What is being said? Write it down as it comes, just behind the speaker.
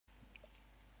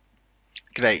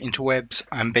G'day interwebs,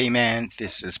 I'm Bman.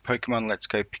 This is Pokemon Let's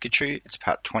Go Pikachu. It's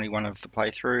part 21 of the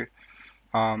playthrough.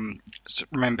 So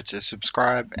remember to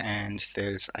subscribe, and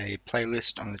there's a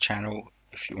playlist on the channel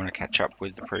if you want to catch up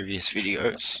with the previous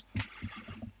videos.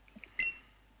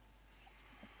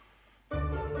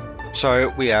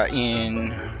 So we are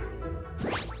in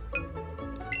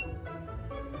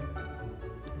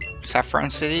Saffron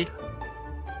City.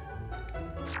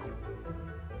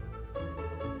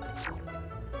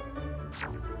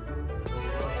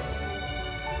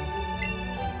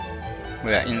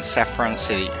 We are in Saffron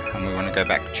City and we want to go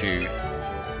back to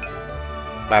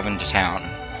Lavender Town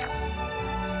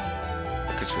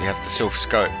because we have the Silph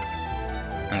Scope,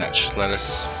 and that should let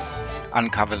us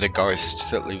uncover the ghost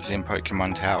that lives in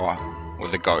Pokemon Tower, or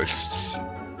the ghosts.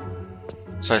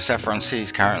 So Saffron City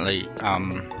is currently,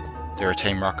 there are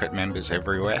Team Rocket members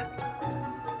everywhere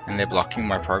and they're blocking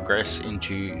my progress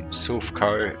into Silph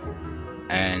Co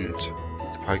and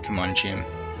the Pokemon Gym.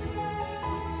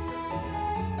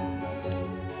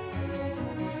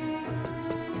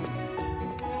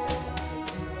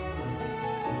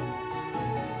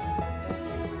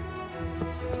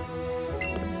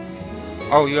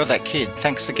 Oh, you're that kid.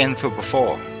 Thanks again for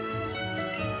before.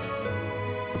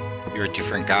 You're a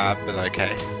different garb, but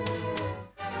okay.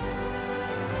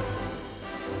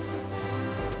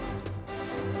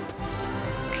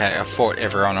 Okay, I've fought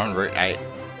everyone on Route 8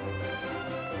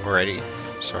 already,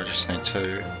 so I just need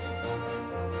to...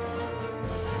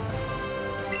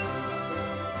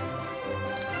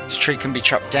 This tree can be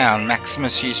chopped down.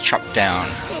 Maximus use chop down.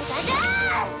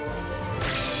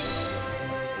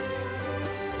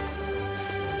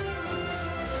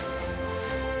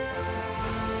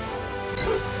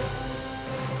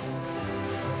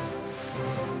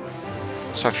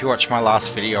 So if you watch my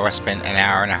last video, I spent an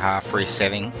hour and a half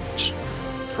resetting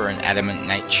for an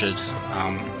adamant-natured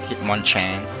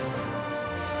Hitmonchan.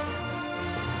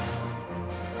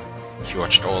 If you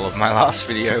watched all of my last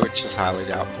video, which is highly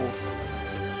doubtful.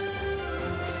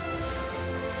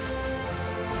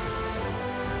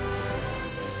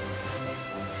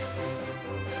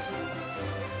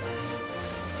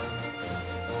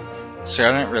 So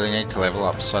I don't really need to level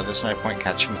up, so there's no point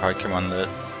catching Pokemon that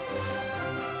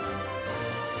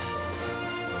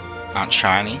aren't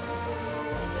shiny.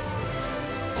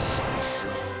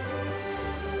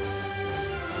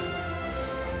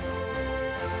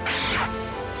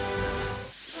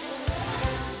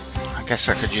 I guess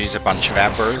I could use a bunch of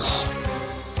Abras.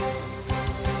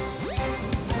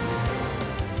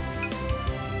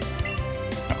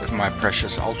 Not with my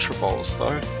precious Ultra Balls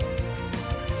though.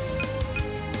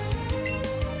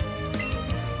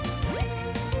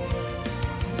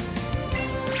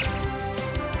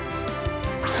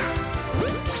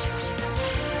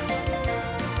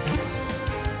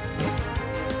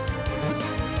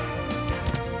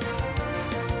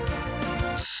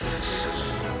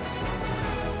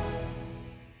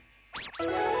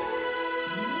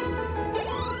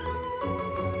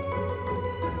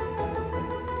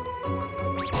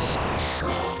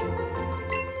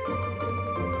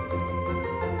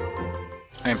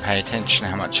 I didn't pay attention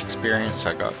to how much experience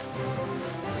I got.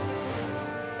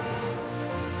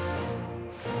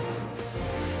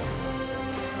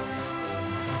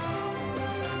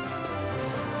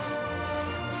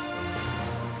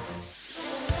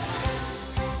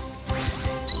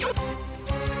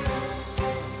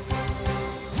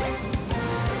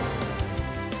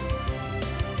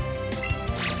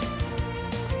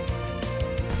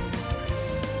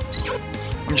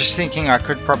 I'm just thinking I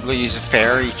could probably use a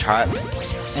fairy type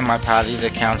in my party to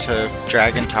counter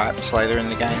dragon types later in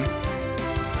the game.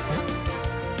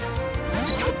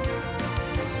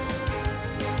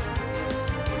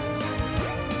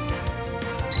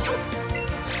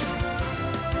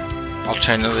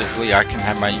 Alternatively, I can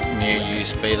have my Mew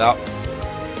beat up.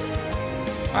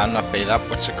 Not beat up,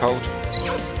 what's it called?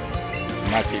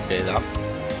 It might be beat up.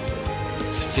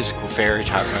 It's a physical fairy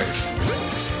type move.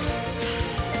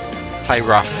 Play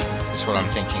rough is what I'm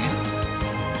thinking.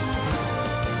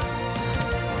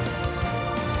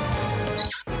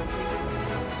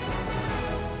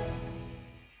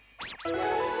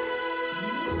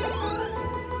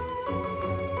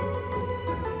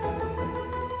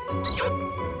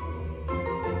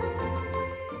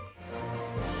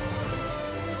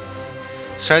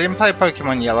 So I didn't play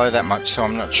Pokemon Yellow that much, so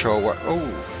I'm not sure what... Oh,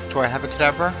 do I have a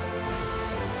Kadabra?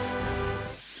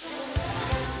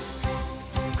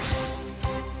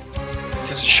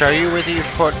 Does it show you whether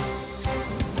you've caught a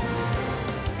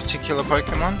particular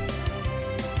Pokemon?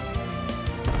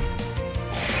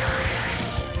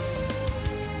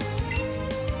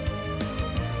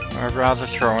 I'd rather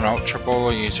throw an Ultra Ball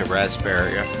or use a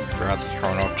Raspberry. I'd rather throw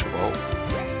an Ultra Ball.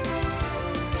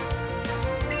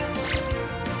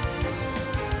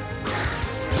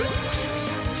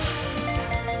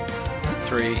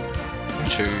 Three,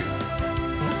 two,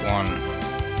 one.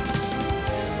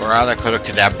 Or rather, could a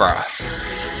Kadabra.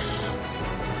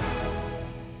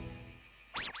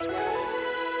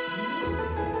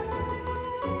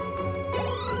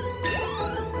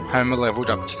 Homer leveled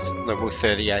up to level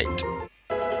 38.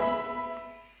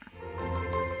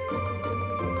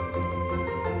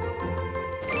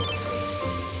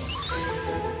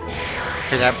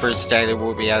 Kadabra's data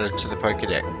will be added to the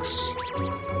Pokédex.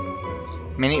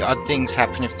 Many odd things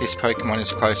happen if this Pokemon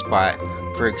is close by.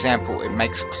 For example, it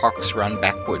makes clocks run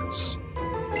backwards.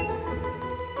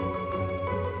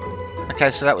 Okay,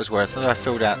 so that was worth it. I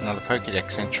filled out another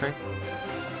Pokédex entry.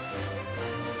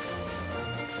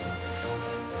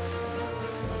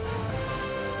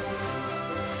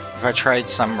 If I trade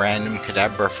some random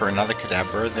Kadabra for another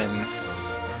Kadabra, then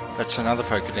that's another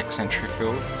Pokédex entry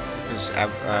filled, because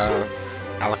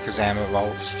Alakazam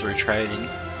evolves through trading.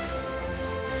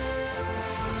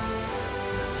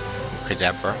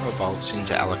 Kadabra evolves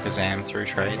into Alakazam through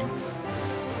trading.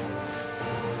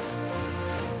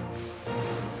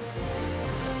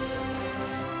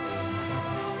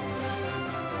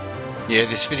 Yeah,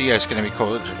 this video is going to be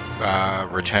called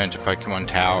Return to Pokemon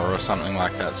Tower or something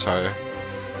like that, so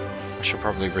I should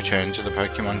probably return to the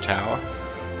Pokemon Tower.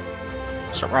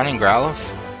 Stop running,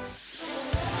 Growlithe.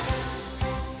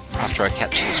 After I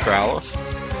catch this Growlithe.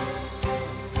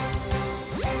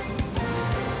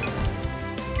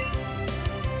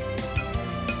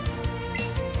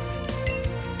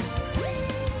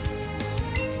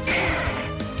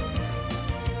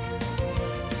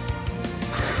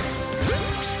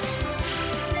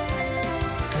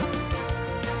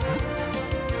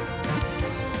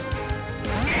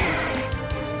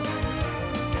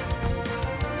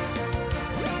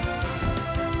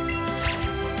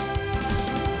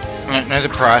 I don't know the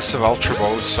price of Ultra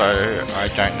Balls, so I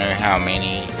don't know how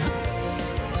many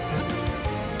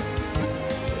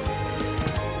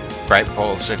Great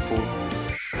Balls equal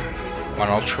one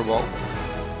Ultra Ball.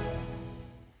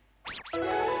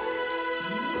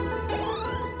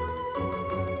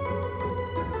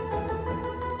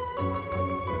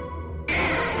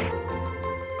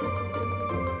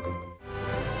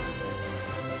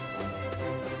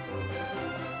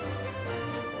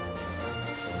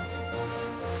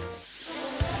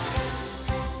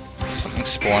 Something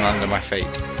spawned under my feet.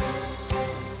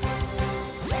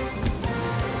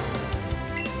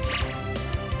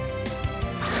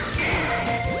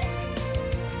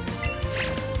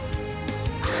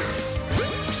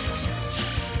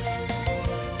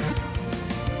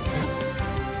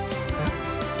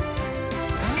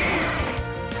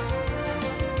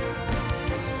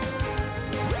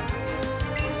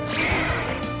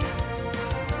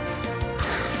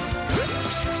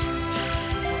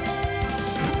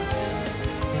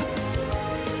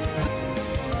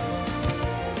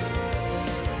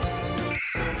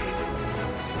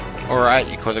 Alright,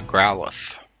 you call the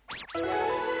Growlithe.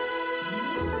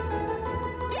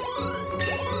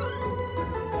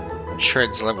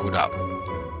 Shred's leveled up.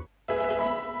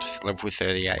 Just level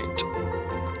 38.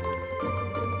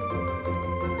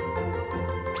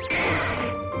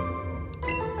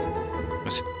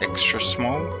 Was extra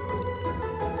small.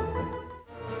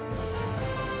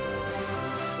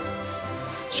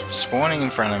 Stop spawning in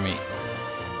front of me.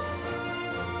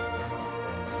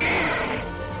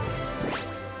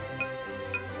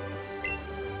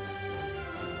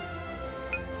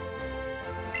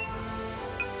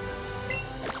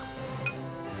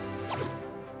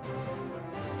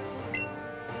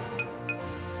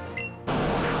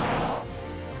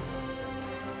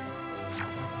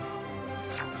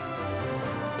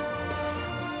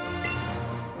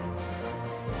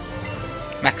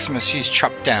 Maximus used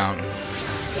Chop Down.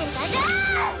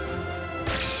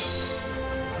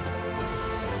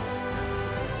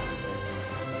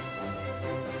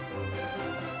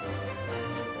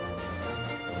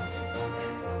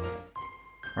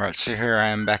 Alright, so here I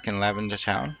am back in Lavender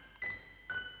Town.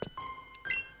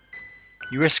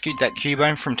 You rescued that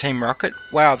Cubone from Team Rocket?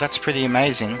 Wow, that's pretty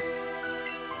amazing.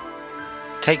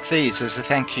 Take these as a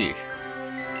thank you.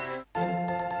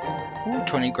 Ooh,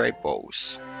 20 Great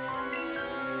Balls.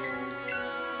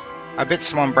 I bet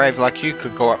someone brave like you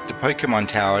could go up the Pokemon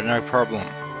Tower, no problem.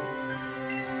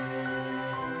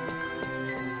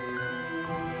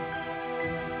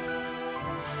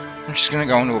 I'm just gonna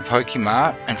go into a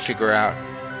Pokemart and figure out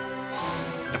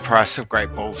the price of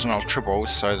Great Balls and Ultra Balls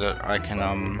so that I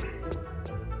can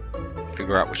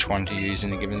figure out which one to use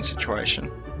in a given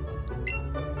situation.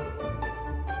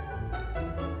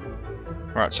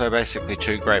 Right, so basically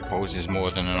 2 Great Balls is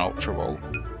more than an Ultra Ball.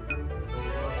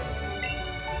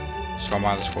 So I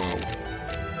might as well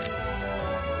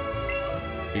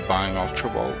be buying Ultra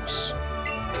Balls.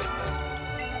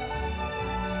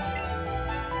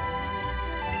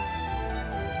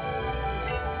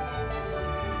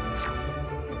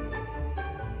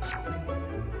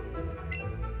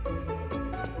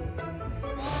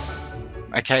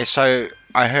 Okay, so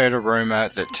I heard a rumour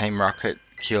that Team Rocket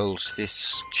killed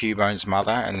this Cubone's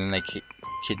mother and then they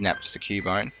kidnapped the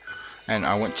Cubone. And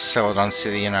I went to Celadon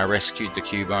City and I rescued the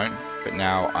Cubone, but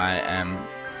now I am...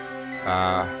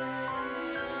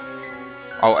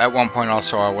 Oh, at one point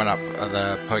also I went up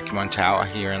the Pokemon Tower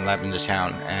here in Lavender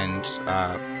Town and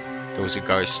there was a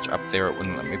ghost up there. It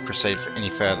wouldn't let me proceed any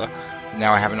further.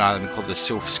 Now I have an item called the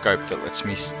Silph Scope that lets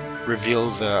me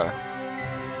reveal the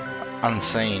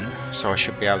unseen, so I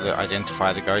should be able to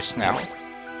identify the ghost now.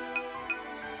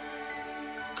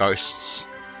 Ghosts.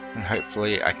 And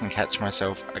hopefully I can catch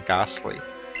myself a Gastly.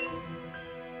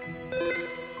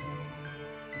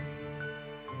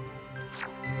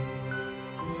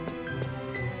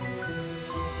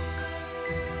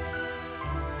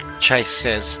 Chase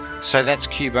says, so that's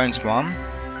Cubone's mom?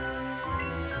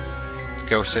 The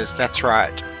girl says, that's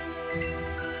right.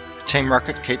 Team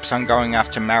Rocket keeps on going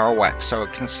after Marowak so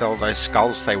it can sell those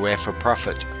skulls they wear for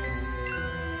profit.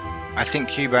 I think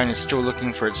Cubone is still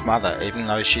looking for its mother, even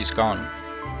though she's gone.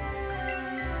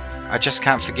 I just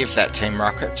can't forgive that, Team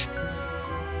Rocket.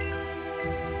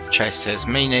 Chase says,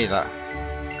 me neither.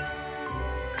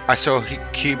 I saw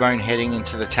Cubone heading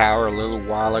into the tower a little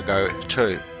while ago,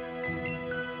 too.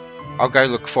 I'll go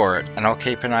look for it, and I'll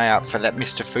keep an eye out for that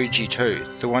Mr. Fuji too,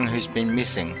 the one who's been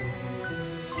missing.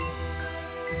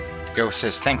 The girl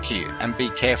says thank you, and be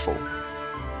careful.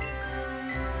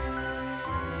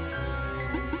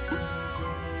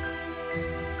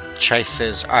 Chase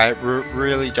says, I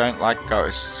really don't like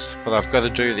ghosts, but I've got to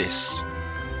do this.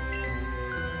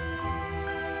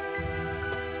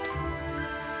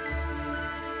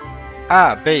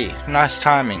 Ah, B, nice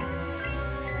timing.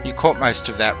 You caught most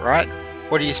of that, right?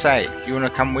 What do you say? You want to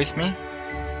come with me?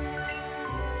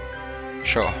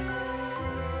 Sure.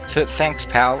 Thanks,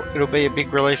 pal. It'll be a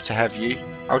big relief to have you.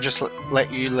 I'll just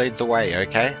let you lead the way,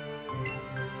 okay?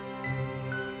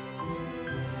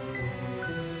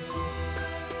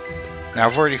 Now,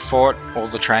 I've already fought all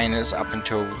the trainers up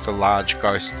until the large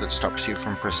ghost that stops you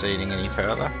from proceeding any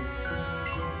further.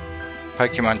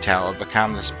 Pokemon Tower.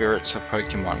 Become the spirits of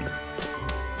Pokemon.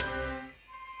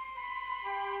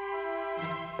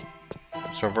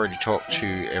 So I've already talked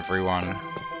to everyone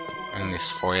in this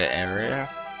foyer area.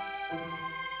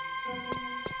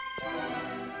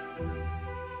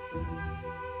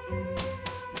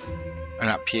 And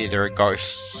up here there are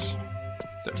ghosts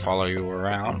that follow you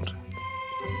around.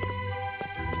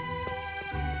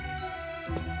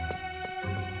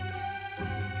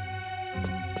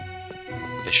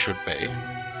 There should be.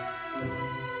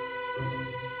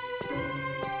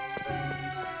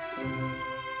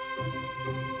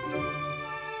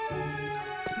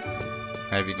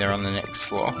 Maybe they're on the next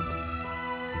floor.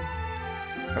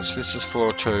 So this is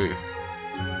floor 2.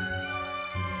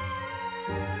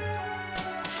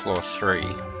 Floor 3.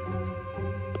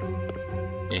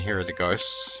 Yeah, here are the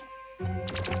ghosts.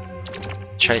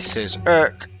 Chase says,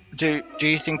 Urk, do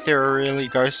you think there are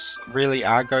really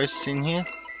are ghosts in here?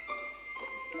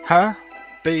 Huh?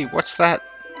 B, what's that?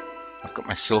 I've got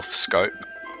my Silph Scope.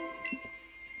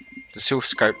 The Silph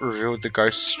Scope revealed the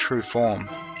ghost's true form.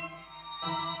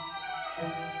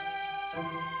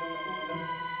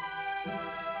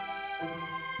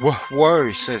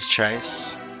 Whoa, says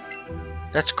Chase.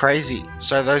 That's crazy.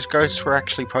 So those ghosts were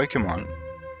actually Pokemon.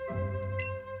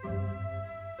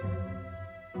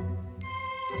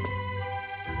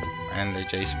 And they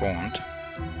despawned.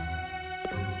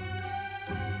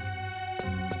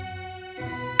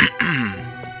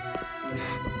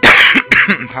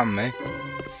 Pardon me.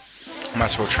 Might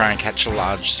as well try and catch a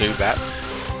large Zubat.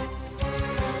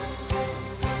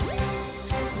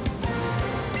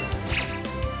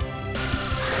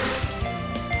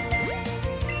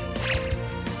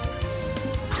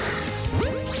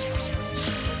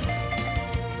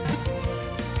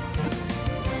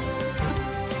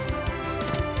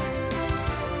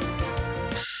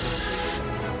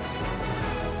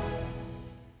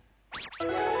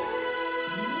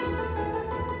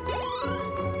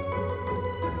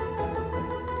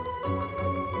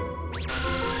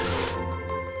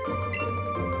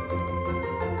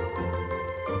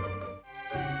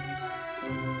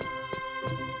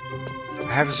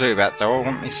 I have Zubat though, I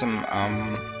want me some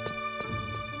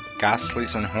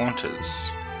Gastlys and Haunters.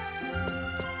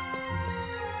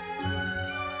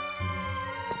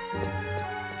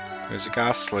 There's a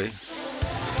Gastly.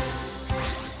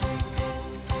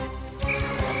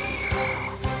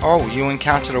 Oh, you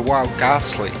encountered a wild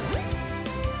Gastly.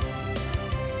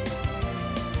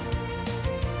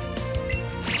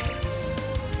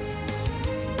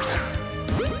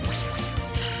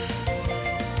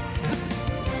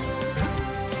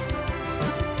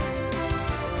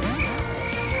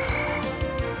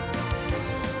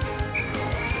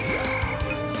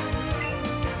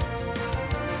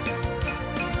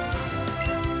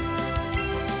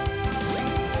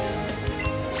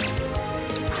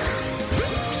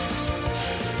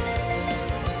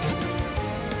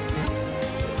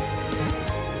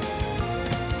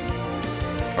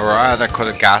 Alright, that caught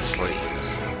a Gastly.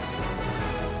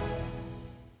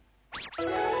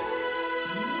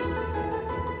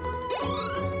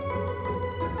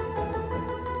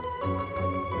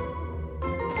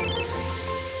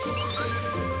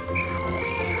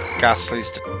 Gastly's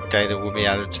data will be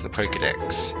added to the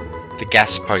Pokédex. The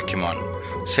gas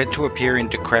Pokemon. Said to appear in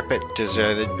decrepit,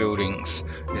 deserted buildings.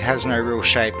 It has no real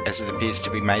shape as it appears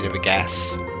to be made of a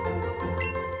gas.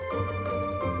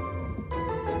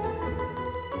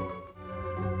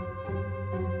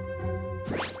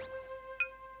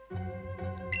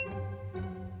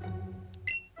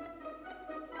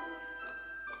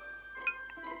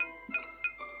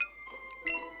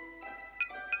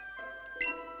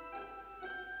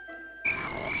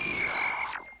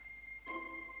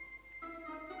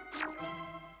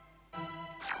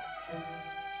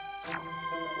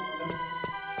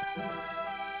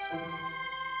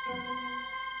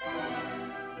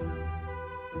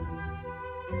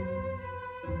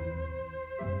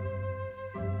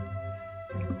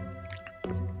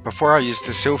 Before I used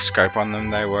the Silph Scope on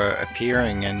them, they were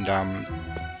appearing and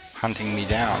hunting me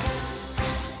down.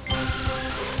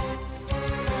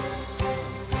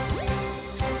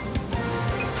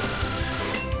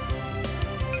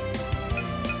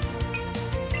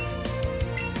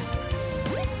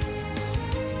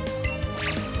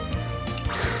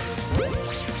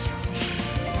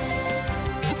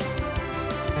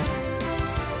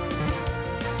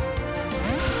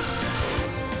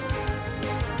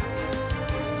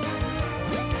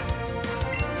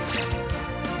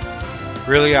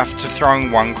 Really, after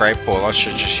throwing one Great Ball, I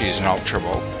should just use an Ultra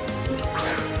Ball.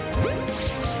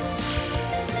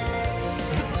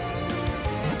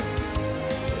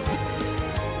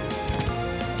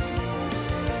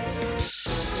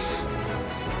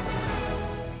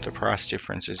 The price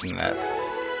difference isn't that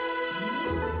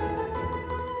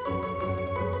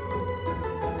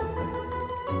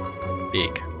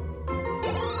big.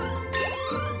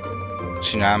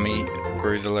 Tsunami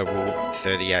grew to level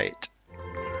 38.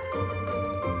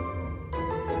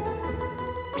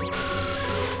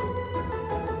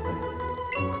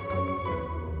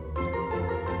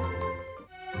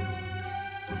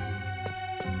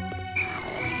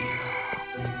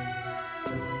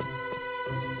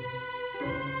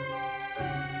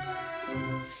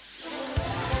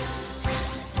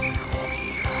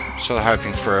 So they're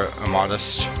hoping for a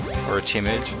modest or a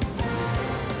timid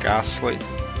Gastly.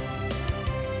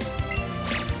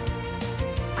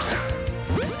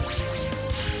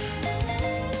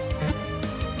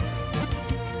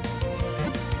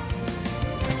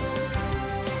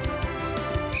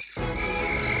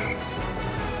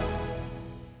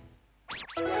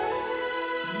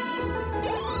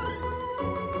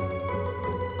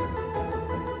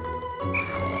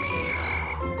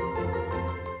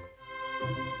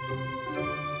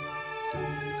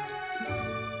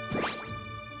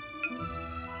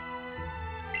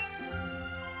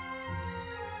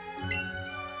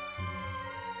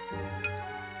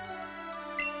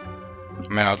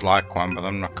 I mean, I'd like one, but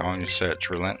I'm not going to search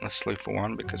relentlessly for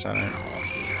one because I don't...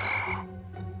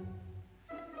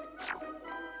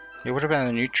 Yeah, what about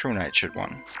a neutral natured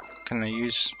one? Can they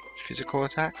use physical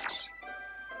attacks?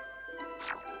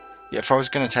 Yeah, if I was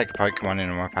going to take a Pokemon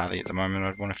into my party at the moment,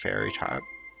 I'd want a fairy type.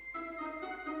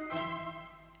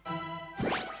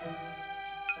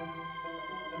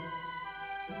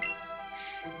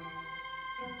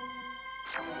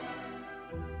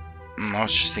 I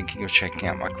was just thinking of checking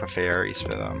out my Clefairies,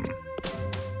 but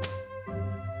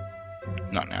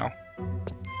not now.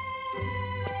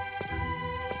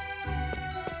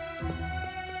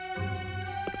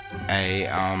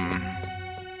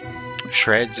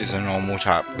 Shreds is a normal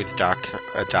type with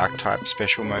a dark type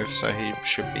special move, so he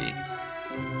should be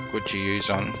good to use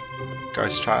on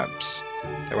ghost types.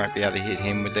 They won't be able to hit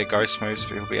him with their ghost moves,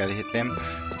 but he'll be able to hit them.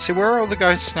 See, where are all the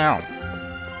ghosts now?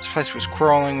 This place was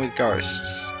crawling with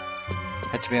ghosts.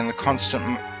 Had to be on the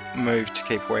constant move to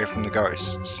keep away from the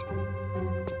ghosts.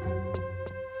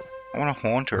 I want a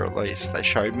haunter at least. They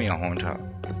showed me a haunter.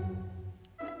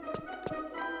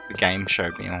 The game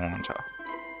showed me a haunter.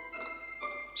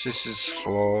 So this is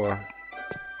floor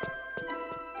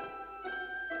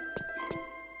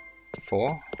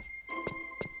 4.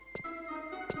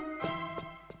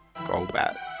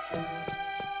 Golbat.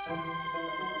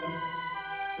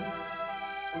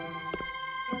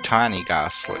 Tiny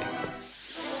Gastly.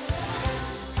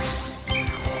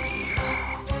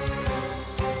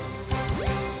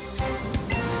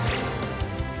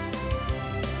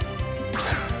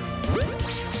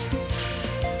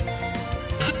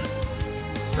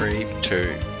 Three,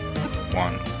 two,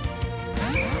 one.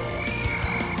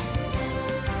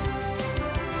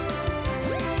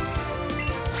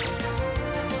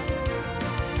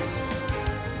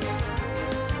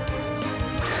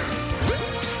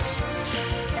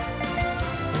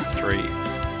 Three,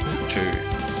 two,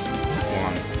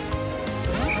 one.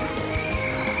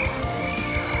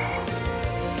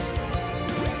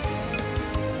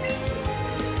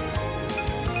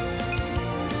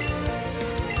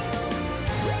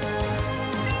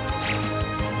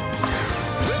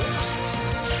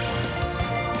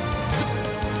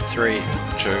 Three,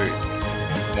 two,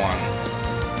 one.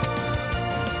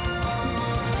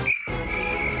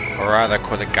 Or rather,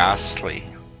 called a Gastly.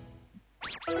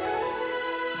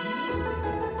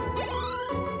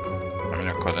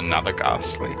 Got another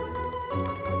Gastly.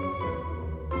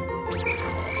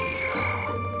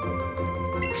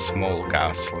 Small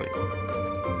Gastly.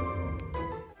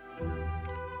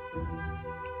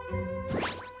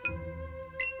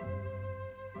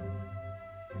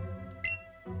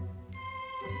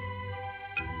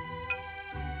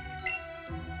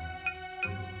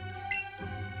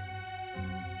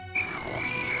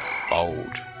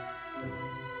 Bold.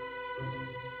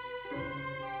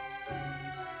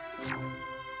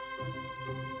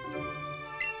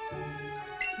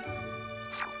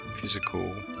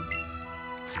 Physical.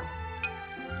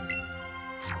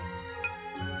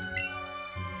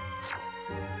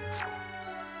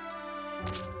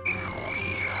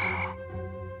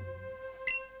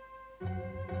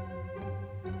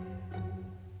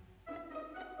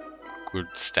 Good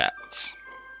stats.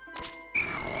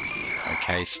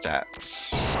 Okay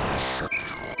stats.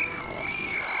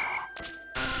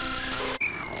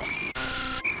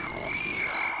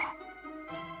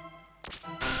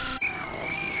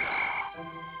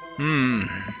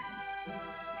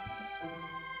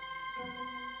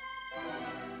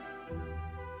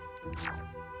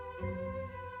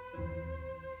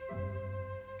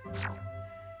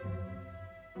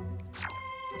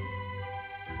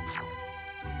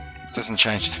 Doesn't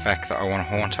change the fact that I want a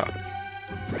haunter.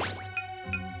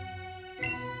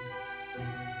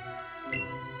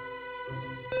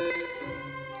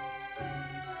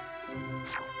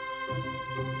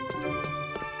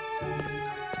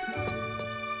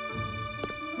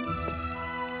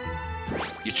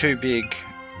 You're too big.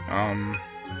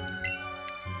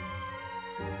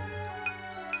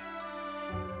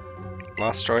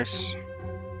 Last choice.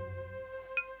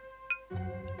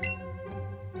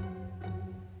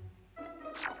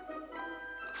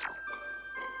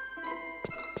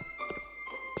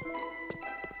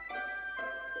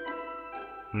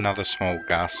 Another small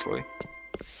Gastly.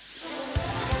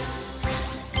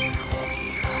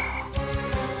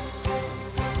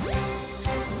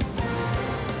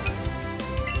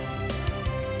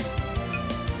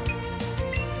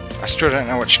 I still don't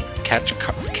know which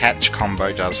catch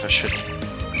combo does. I should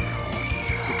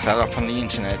look that up on the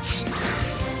internets.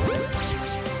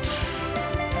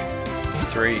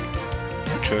 3,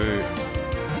 2,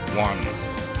 1.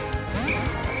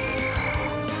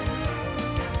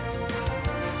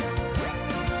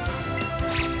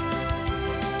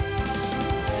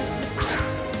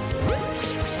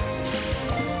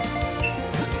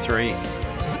 Three,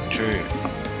 two,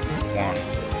 one.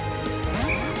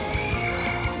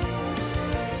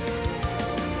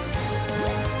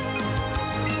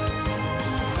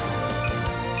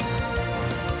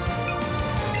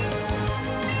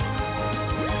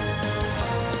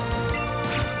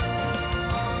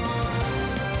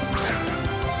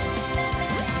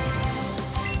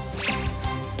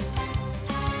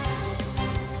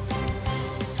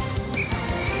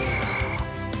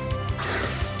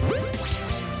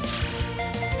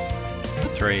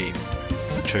 Three,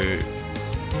 two,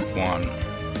 one.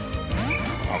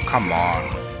 Oh, come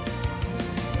on.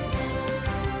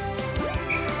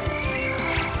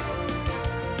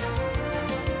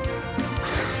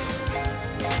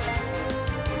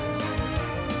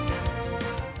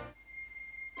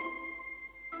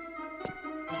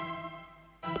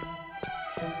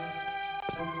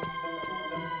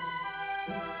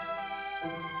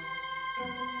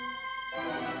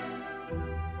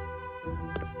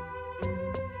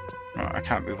 I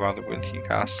can't be bothered with you,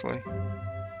 Gastly.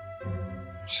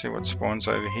 See what spawns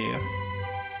over here.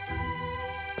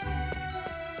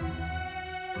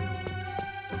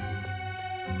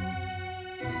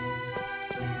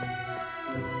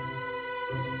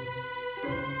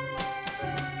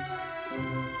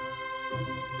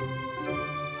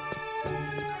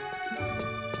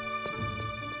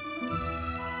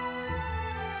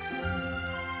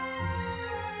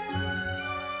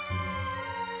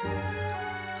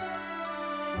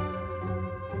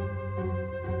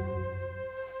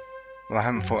 Well, I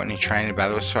haven't fought any training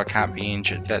battles, so I can't be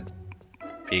injured. That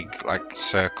big, like,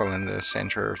 circle in the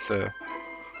center of the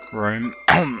room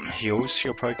heals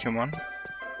your Pokemon.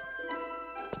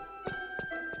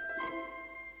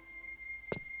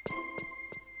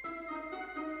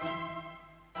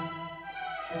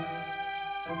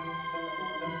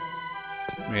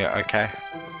 Yeah, okay.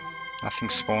 Nothing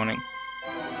spawning.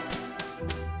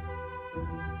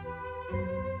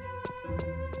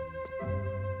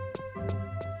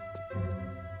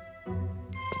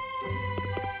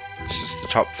 This is the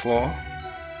top floor.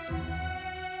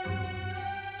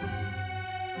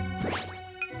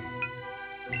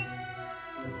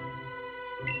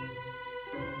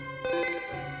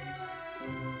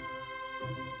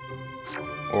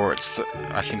 Or it's the,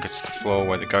 I think it's the floor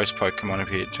where the ghost Pokemon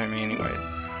appeared to me anyway.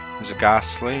 There's a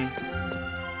Gastly.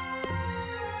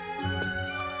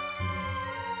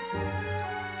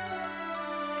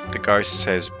 The ghost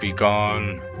says, "Be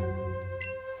gone."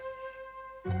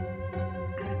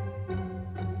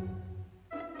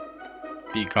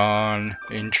 Be gone,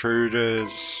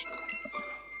 intruders.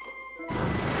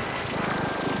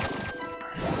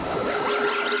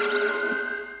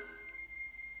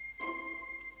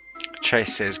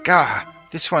 Chase says, "Gah,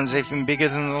 this one's even bigger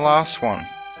than the last one."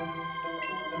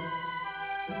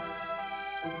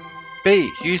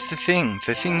 B, use the thing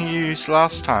you used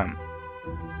last time.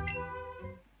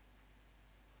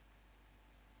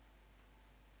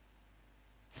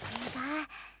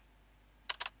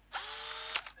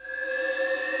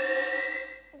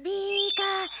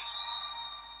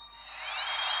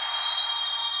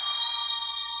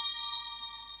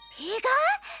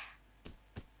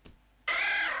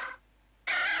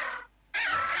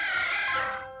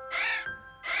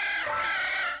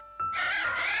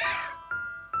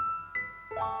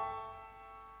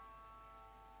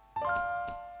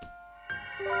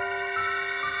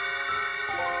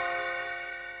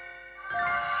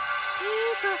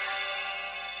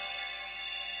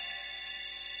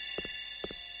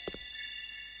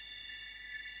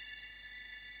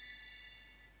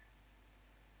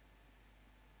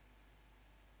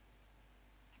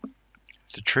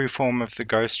 The true form of the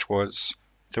ghost was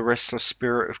the restless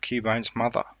spirit of Cubone's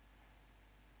mother.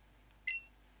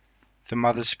 The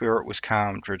mother spirit was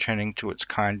calmed, returning to its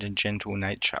kind and gentle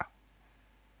nature.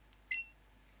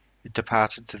 It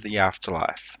departed to the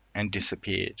afterlife and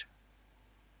disappeared.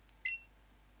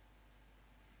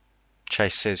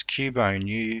 Chase says, "Cubone,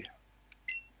 you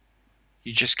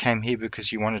just came here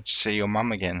because you wanted to see your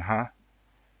mum again, huh?"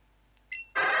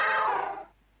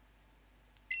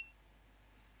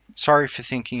 Sorry for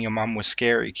thinking your mum was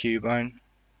scary, Cubone.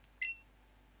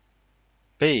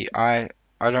 B, I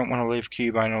don't want to leave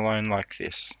Cubone alone like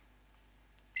this.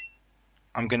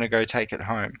 I'm gonna go take it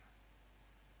home.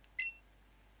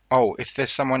 Oh, if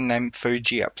there's someone named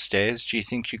Fuji upstairs, do you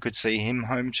think you could see him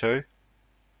home too?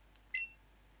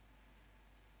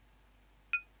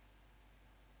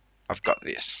 I've got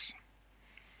this.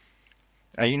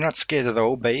 Are you not scared at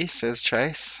all, B? Says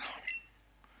Chase.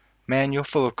 Man, you're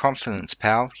full of confidence,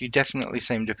 pal. You definitely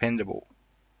seem dependable.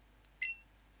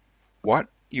 What?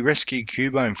 You rescued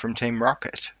Cubone from Team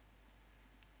Rocket?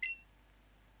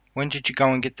 When did you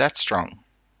go and get that strong?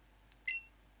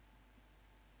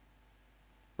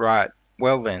 Right,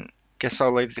 well then, guess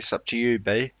I'll leave this up to you,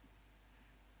 B.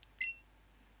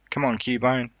 Come on,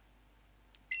 Cubone.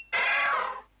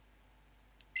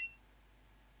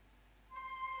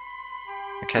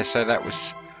 Okay, so that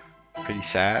was pretty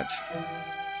sad.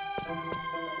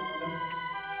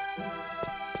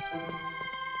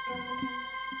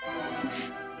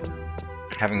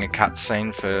 Having a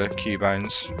cutscene for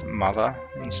Cubone's mother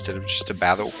instead of just a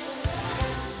battle.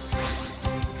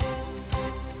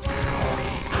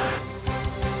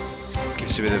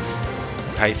 Gives a bit of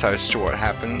pathos to what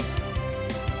happened.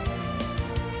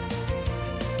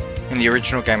 In the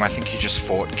original game, I think you just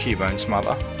fought Cubone's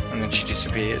mother and then she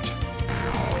disappeared.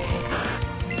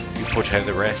 You put her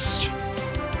to rest.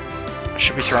 I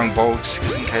should be throwing bulbs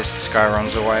because in case this guy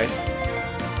runs away.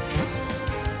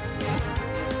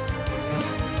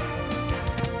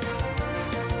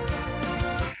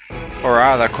 Or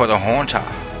are they called a haunter?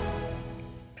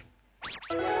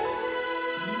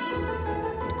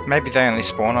 Maybe they only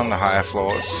spawn on the higher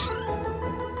floors.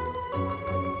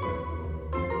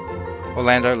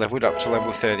 Orlando leveled up to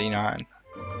level 39.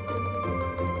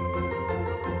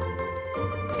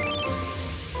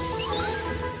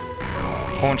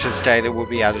 Haunter's data will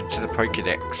be added to the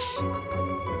Pokédex.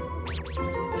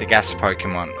 The gas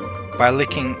Pokemon. By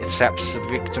licking, it saps the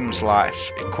victim's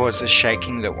life. It causes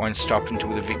shaking that won't stop until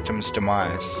the victim's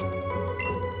demise.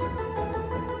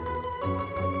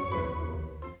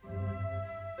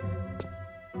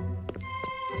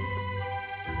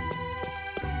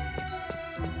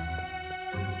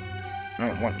 I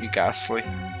don't want you, Gastly.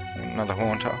 Another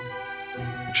Haunter.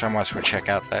 Actually, I might as well check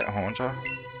out that Haunter.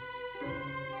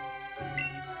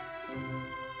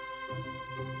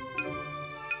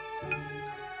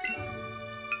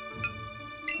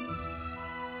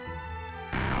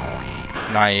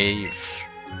 Naive.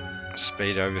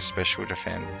 Speed over special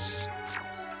defense.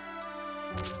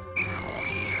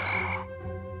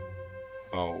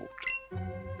 Bold.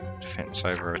 Defense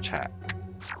over attack.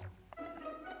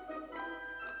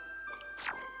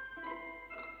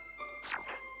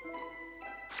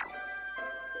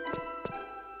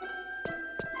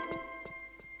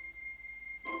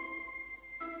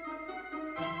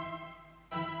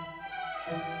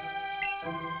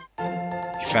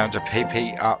 You found a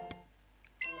PP up.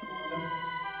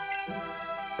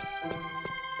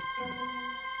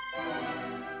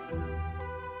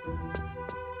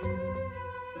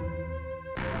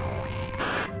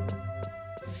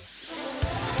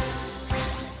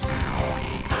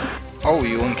 Oh,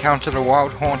 you encountered a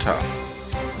wild Haunter.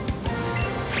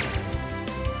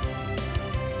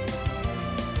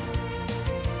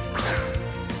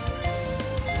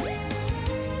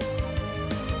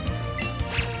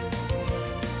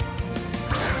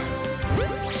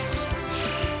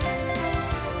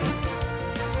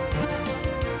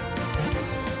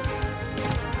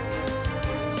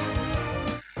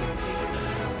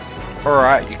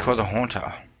 Alright, you caught a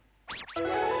Haunter.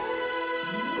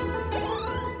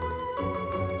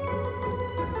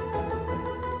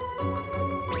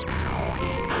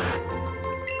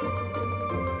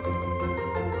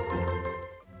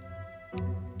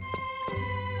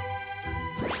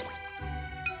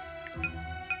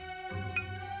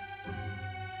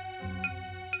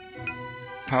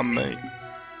 Pardon me.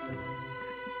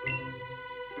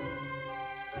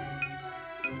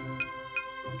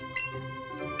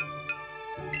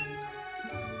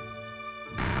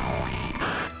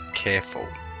 Careful.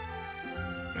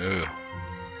 Ugh.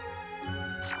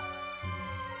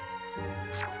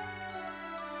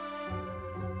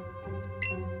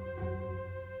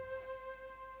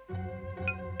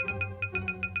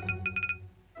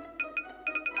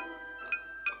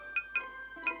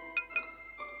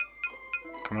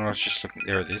 Come on, I was just looking.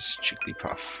 There it is,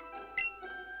 Jigglypuff.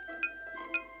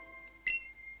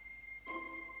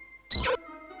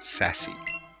 Sassy.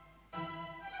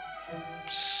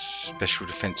 Special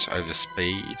defense over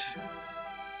speed.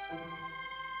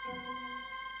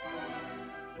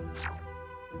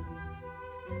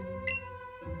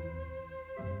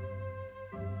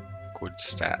 Good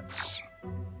stats.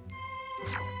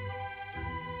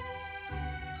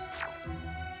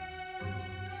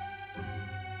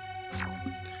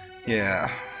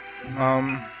 Yeah.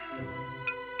 I'm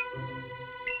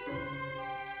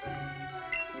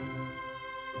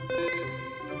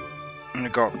gonna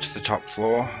go up to the top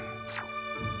floor.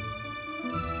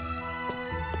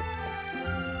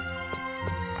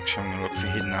 Actually, I'm gonna look for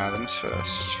hidden items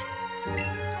first.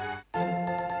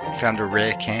 Found a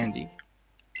rare candy.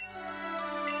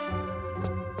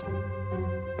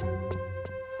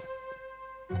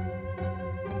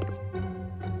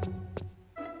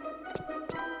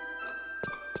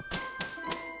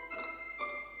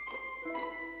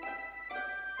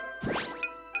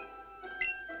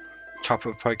 Top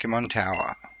of Pokemon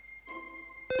Tower.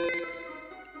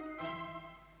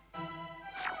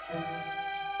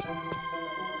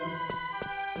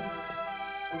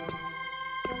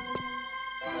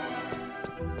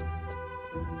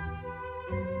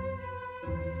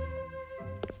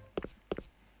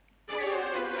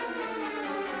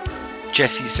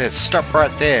 Jesse says, stop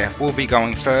right there, we'll be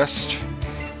going first.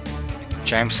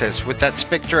 James says, with that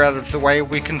spectre out of the way,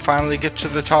 we can finally get to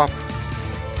the top.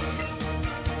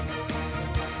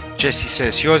 Jesse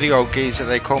says, you're the old geezer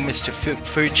they call Mr.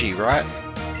 Fuji, right?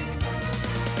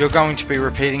 You're going to be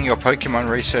repeating your Pokemon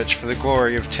research for the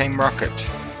glory of Team Rocket.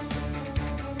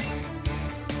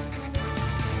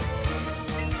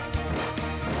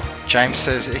 James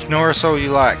says, ignore us all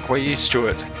you like, we're used to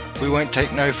it. We won't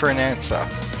take no for an answer.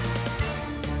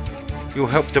 You'll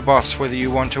help the boss whether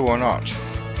you want to or not.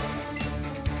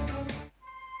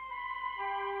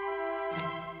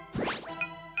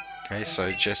 Okay,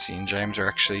 so Jesse and James are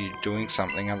actually doing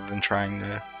something other than trying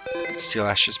to steal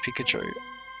Ash's Pikachu.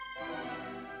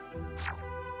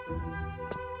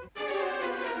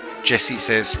 Jesse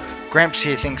says, Gramps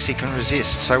here thinks he can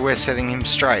resist, so we're setting him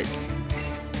straight.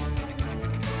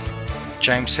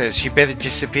 James says, you better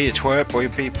disappear, twerp, or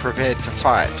be prepared to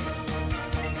fight.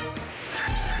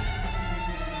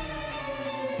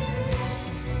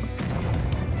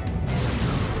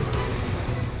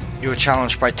 You are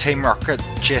challenged by Team Rocket,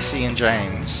 Jesse and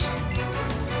James.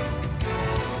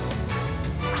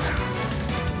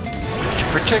 To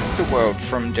protect the world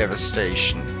from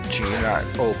devastation, to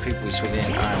unite all peoples within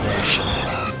our nation.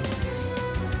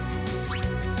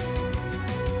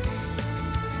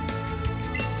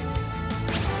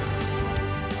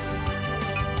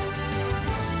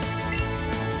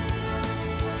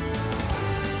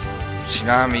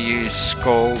 Tsunami used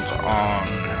Scald on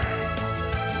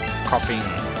coughing.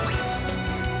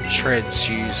 Shreds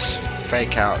use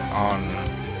Fake Out on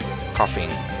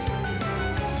coughing.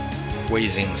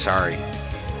 Wheezing, sorry.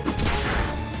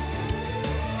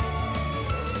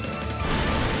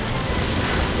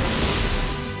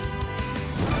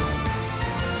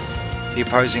 The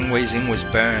opposing Wheezing was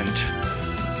burned.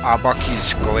 Arbok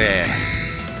used Glare.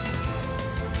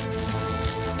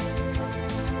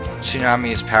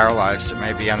 Tsunami is paralysed, it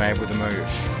may be unable to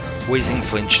move. Wheezing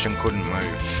flinched and couldn't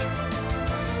move.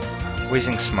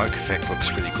 Wheezing's smoke effect looks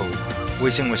pretty cool.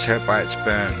 Wheezing was hurt by its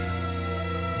burn.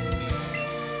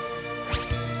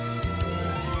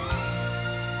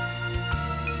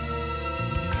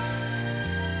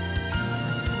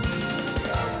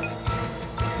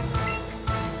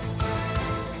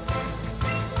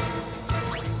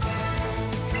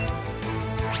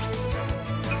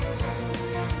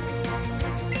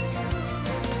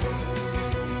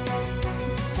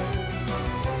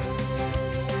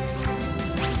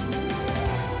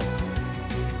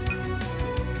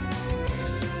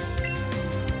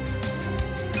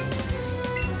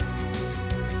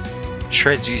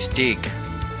 Shreds used Dig.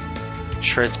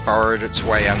 Shreds burrowed its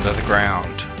way under the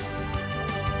ground.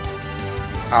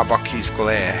 Arbok used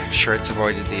Glare. Shreds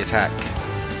avoided the attack.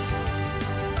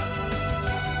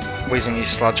 Wheezing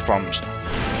used Sludge Bombs.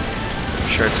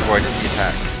 Shreds avoided the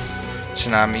attack.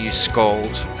 Tsunami used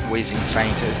Scald. Wheezing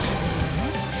fainted.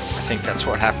 I think that's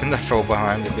what happened. I fell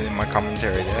behind a bit in my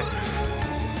commentary there.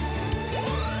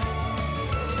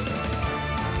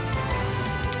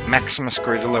 Maximus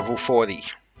grew to level 40.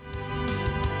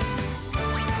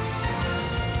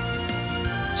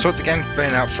 So the game's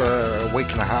been out for a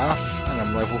week and a half, and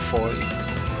I'm level 40.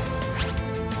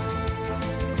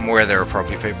 I'm aware there are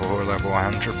probably people who are level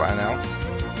 100 by now.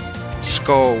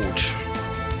 Scald.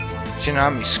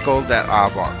 Tsunami Scald that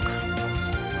Arbok.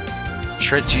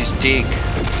 Shreds use Dig.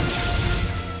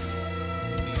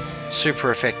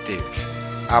 Super effective.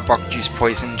 Arbok used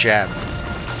Poison Jab.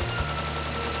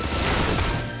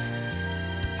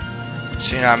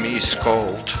 Tsunami used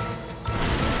Scald.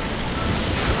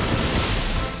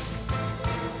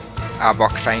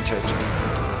 Arbok fainted.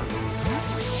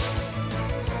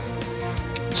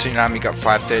 Tsunami got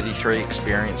 533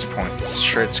 experience points.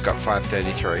 Shreds got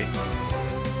 533.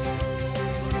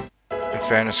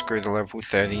 Infernus grew to level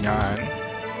 39.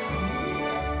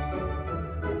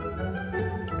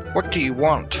 What do you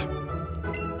want?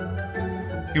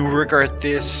 You'll regret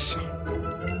this.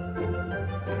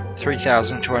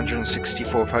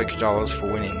 3,264 Pokédollars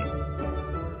for winning.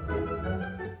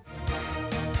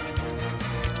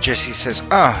 Jesse says,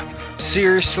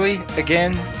 seriously?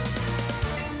 Again?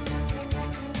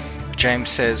 James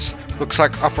says, looks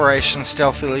like Operation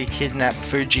Stealthily Kidnap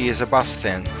Fuji is a bust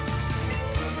then.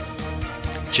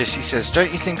 Jesse says,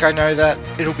 don't you think I know that?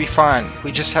 It'll be fine.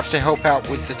 We just have to help out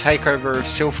with the takeover of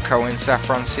Silph Scope in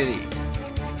Saffron City.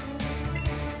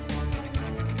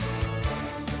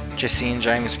 Jesse and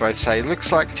James both say,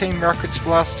 looks like Team Rocket's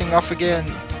blasting off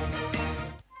again.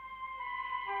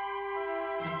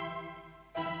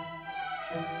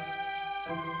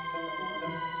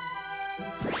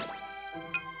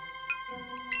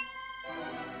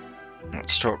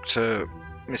 Let's talk to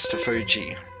Mr.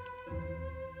 Fuji.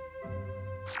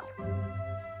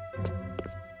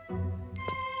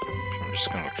 I'm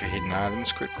just going to look for hidden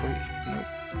items quickly. Nope.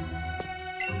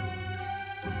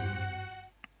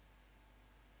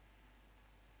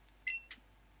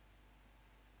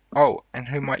 Oh, and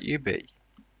who might you be?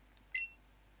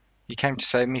 You came to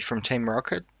save me from Team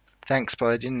Rocket? Thanks, but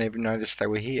I didn't even notice they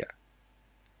were here.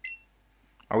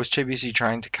 I was too busy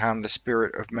trying to calm the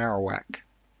spirit of Marowak.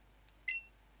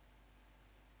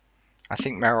 I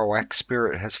think Marowak's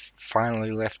spirit has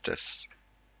finally left us.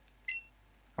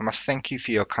 I must thank you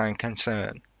for your kind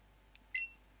concern.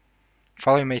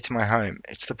 Follow me to my home.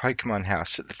 It's the Pokemon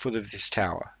house at the foot of this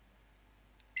tower.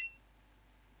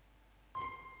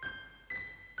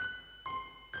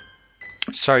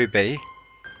 So, B,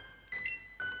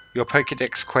 your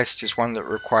Pokédex quest is one that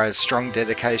requires strong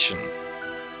dedication.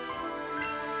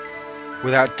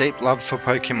 Without deep love for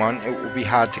Pokemon, it will be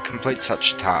hard to complete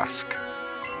such a task.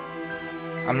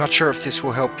 I'm not sure if this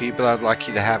will help you, but I'd like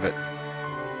you to have it.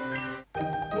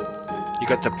 You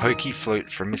got the Poke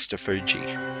Flute from Mr.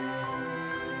 Fuji.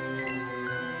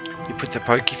 You put the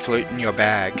Poke Flute in your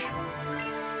bag.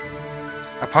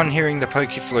 Upon hearing the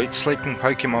Poke Flute, sleeping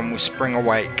Pokemon will spring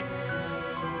awake.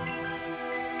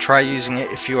 Try using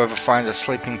it if you ever find a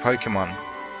sleeping Pokemon.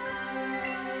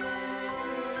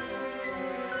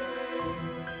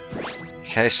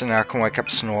 Okay, so now I can wake up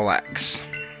Snorlax.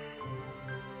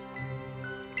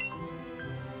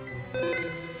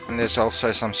 And there's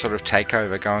also some sort of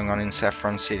takeover going on in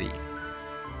Saffron City.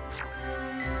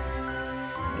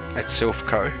 At Silph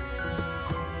Co.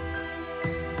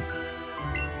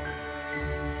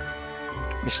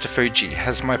 Mr. Fuji,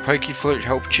 has my Poke Flute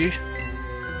helped you?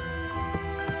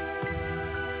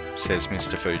 Says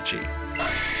Mr. Fuji.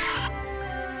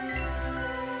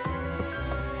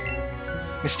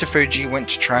 Mr. Fuji went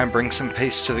to try and bring some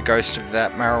peace to the ghost of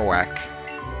that Marowak.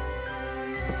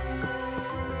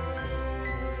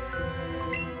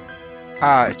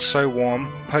 Ah, it's so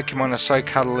warm. Pokemon are so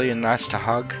cuddly and nice to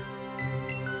hug.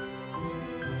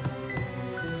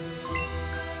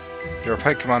 There are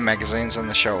Pokemon magazines on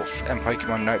the shelf, and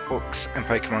Pokemon notebooks, and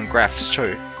Pokemon graphs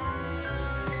too.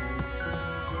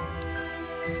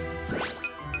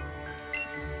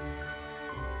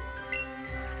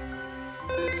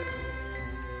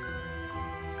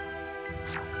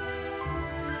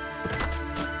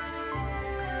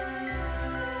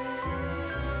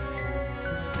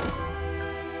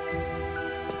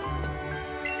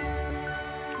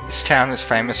 This town is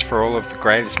famous for all of the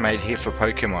graves made here for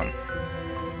Pokemon.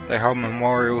 They hold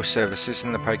memorial services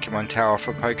in the Pokemon Tower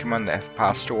for Pokemon that have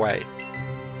passed away.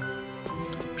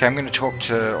 Okay, I'm going to talk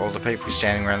to all the people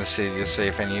standing around the city to see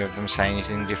if any of them say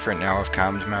anything different now I've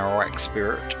calmed Marowak's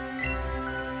spirit.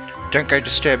 Don't go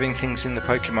disturbing things in the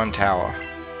Pokemon Tower.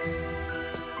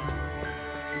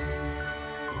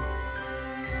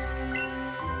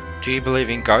 Do you believe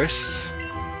in ghosts?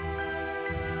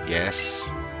 Yes.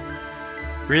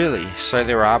 Really? So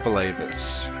there are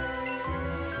believers.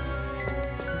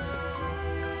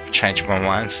 I've changed my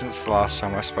mind since the last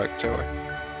time I spoke to her.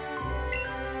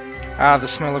 Ah, the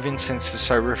smell of incense is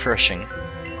so refreshing.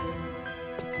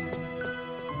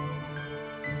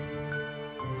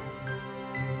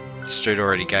 This dude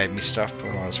already gave me stuff, but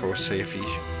I might as well see if he...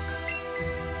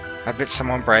 I bet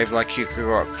someone brave like you could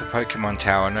go up the Pokemon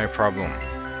Tower, no problem.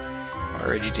 I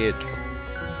already did.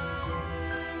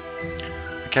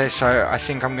 Okay, so I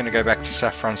think I'm going to go back to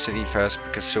Saffron City first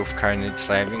because Silph Co needs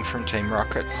saving from Team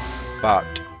Rocket, but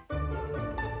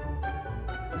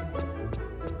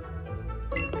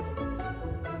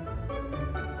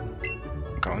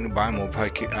I'm going to buy more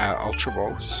Ultra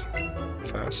Balls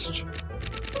first.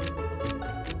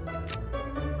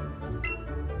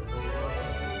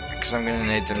 Because I'm going to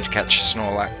need them to catch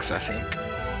Snorlax, I think.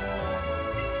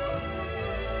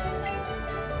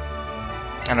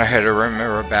 And I heard a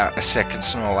rumour about a second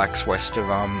Snorlax west of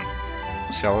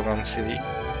Celadon City.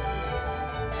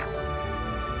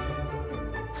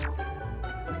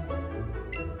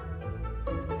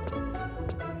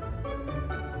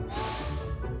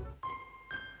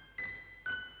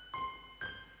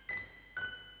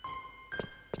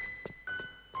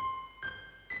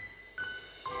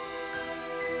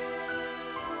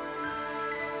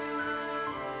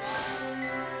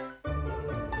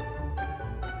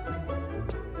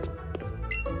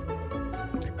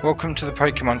 Welcome to the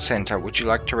Pokemon Center. Would you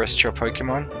like to rest your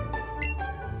Pokemon?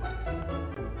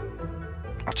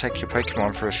 I'll take your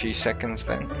Pokemon for a few seconds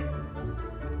then.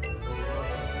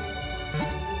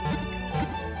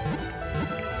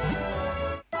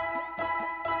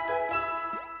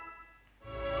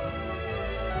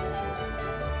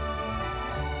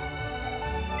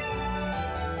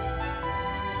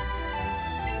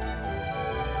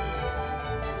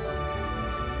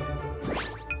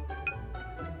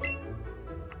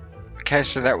 Okay,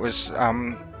 so that was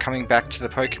coming back to the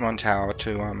Pokemon Tower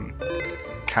to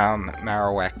calm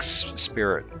Marowak's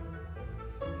spirit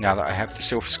now that I have the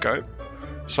Silph Scope.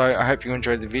 So I hope you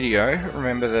enjoyed the video.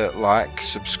 Remember to like,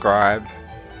 subscribe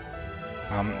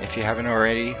if you haven't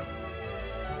already.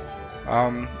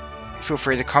 Feel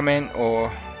free to comment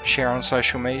or share on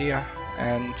social media,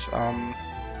 and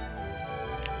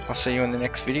I'll see you in the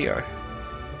next video.